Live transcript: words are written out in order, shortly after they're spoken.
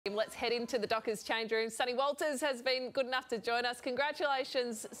Let's head into the Dockers change room. Sonny Walters has been good enough to join us.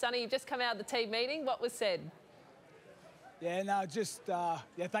 Congratulations, Sonny. You've just come out of the team meeting. What was said? Yeah, no, just,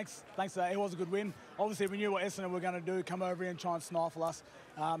 thanks for that. It was a good win. Obviously, we knew what Essendon were going to do, come over here and try and stifle us,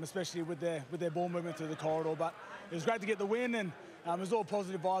 especially with their ball movement through the corridor. But it was great to get the win, and it was all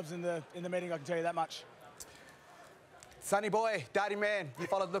positive vibes in the meeting, I can tell you that much. Sonny boy, daddy man, you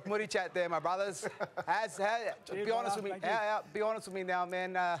followed Luke Moody chat there, my brothers. Be honest with me now,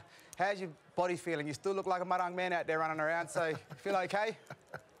 man. How's your body feeling? You still look like a marang man out there running around, so feel okay?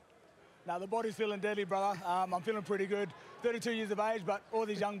 No, the body's feeling deadly, brother. I'm feeling pretty good. 32 years of age, but all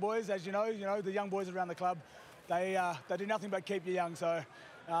these young boys, as you know, the young boys around the club, they do nothing but keep you young. So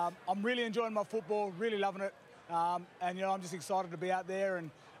I'm really enjoying my football, really loving it, and I'm just excited to be out there and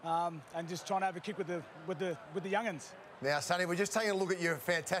just trying to have a kick with the young'uns. Now, Sonny, we're just taking a look at your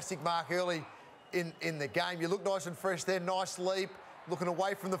fantastic mark early in the game. You look nice and fresh there, nice leap, looking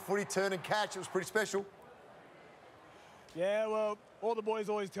away from the footy, turn and catch. It was pretty special. Yeah, well, all the boys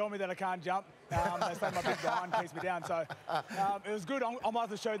always tell me that I can't jump. They say my big behind keeps me down. So it was good. I might have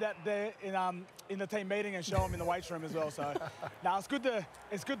to show that there in the team meeting and show them in the weights room as well. So now it's good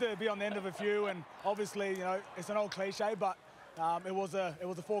to be on the end of a few. And obviously, it's an old cliche, but it was a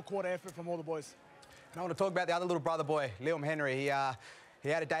 4-quarter effort from all the boys. I want to talk about the other little brother boy, Liam Henry. He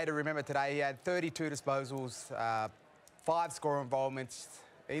had a day to remember today. He had 32 disposals, 5 score involvements.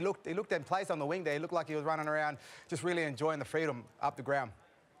 He looked in place on the wing there. He looked like he was running around, just really enjoying the freedom up the ground.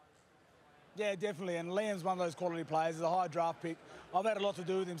 Yeah, definitely. And Liam's one of those quality players. He's a high draft pick. I've had a lot to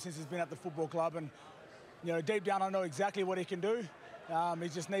do with him since he's been at the football club, and deep down I know exactly what he can do. He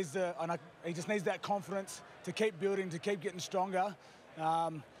just needs that confidence to keep building, to keep getting stronger.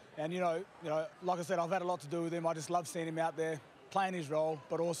 And like I said, I've had a lot to do with him. I just love seeing him out there playing his role,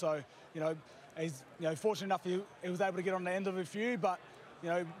 but also, he's fortunate enough he was able to get on the end of a few, but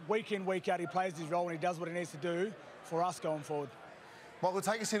week in, week out, he plays his role and he does what he needs to do for us going forward. Michael,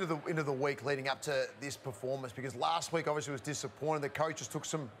 take us into the week leading up to this performance, because last week obviously was disappointing. The coaches took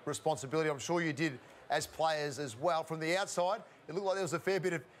some responsibility. I'm sure you did as players as well. From the outside, it looked like there was a fair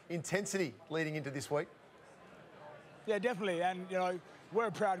bit of intensity leading into this week. Yeah, definitely. And, we're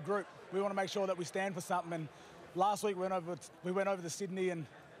a proud group. We want to make sure that we stand for something. And last week we went over to Sydney, and,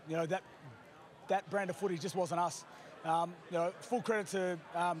 that brand of footy just wasn't us. Full credit to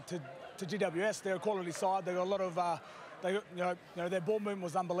GWS. They're a quality side. They got a lot of, their ball movement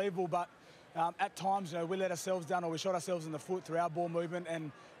was unbelievable, but at times, we let ourselves down, or we shot ourselves in the foot through our ball movement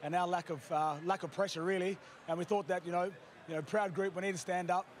and our lack of pressure, really. And we thought that, proud group, we need to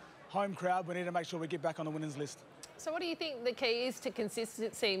stand up. Home crowd, we need to make sure we get back on the winners list. So what do you think the key is to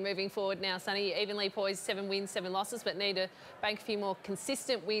consistency moving forward now, Sonny? Evenly poised, 7 wins, 7 losses, but need to bank a few more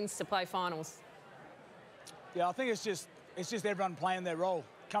consistent wins to play finals. Yeah, I think it's just everyone playing their role,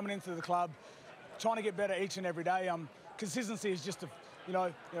 coming into the club, trying to get better each and every day. Consistency is just at the end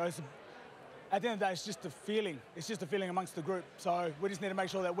of the day, it's just a feeling. It's just a feeling amongst the group. So we just need to make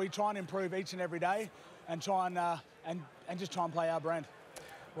sure that we try and improve each and every day, and try and just try and play our brand.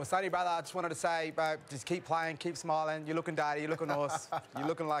 Well, Sonny, brother, I just wanted to say, just keep playing, keep smiling. You're looking daddy, you're looking awesome. You're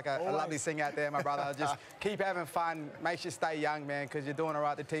looking like a lovely thing out there, my brother. Just keep having fun. Make sure you stay young, man, because you're doing all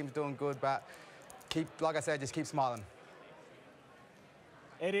right. The team's doing good, but like I said, just keep smiling.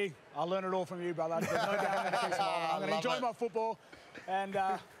 Eddie, I learned it all from you, brother. There's no doubt I'm going to keep smiling. I'm going to enjoy my football, and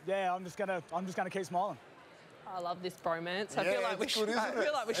yeah, I'm just going to keep smiling. I love this bromance. I feel like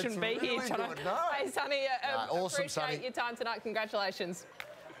we shouldn't be here, Jono. No. Hey, Sonny, awesome, appreciate Sonny. your time tonight. Congratulations.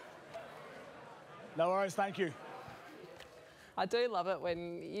 No worries, thank you. I do love it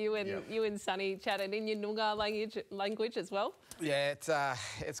when you and Sonny chatted in your Noongar language as well. Yeah,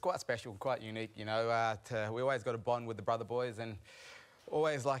 it's quite special, quite unique. We always got a bond with the brother boys, and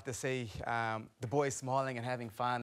always like to see the boys smiling and having fun.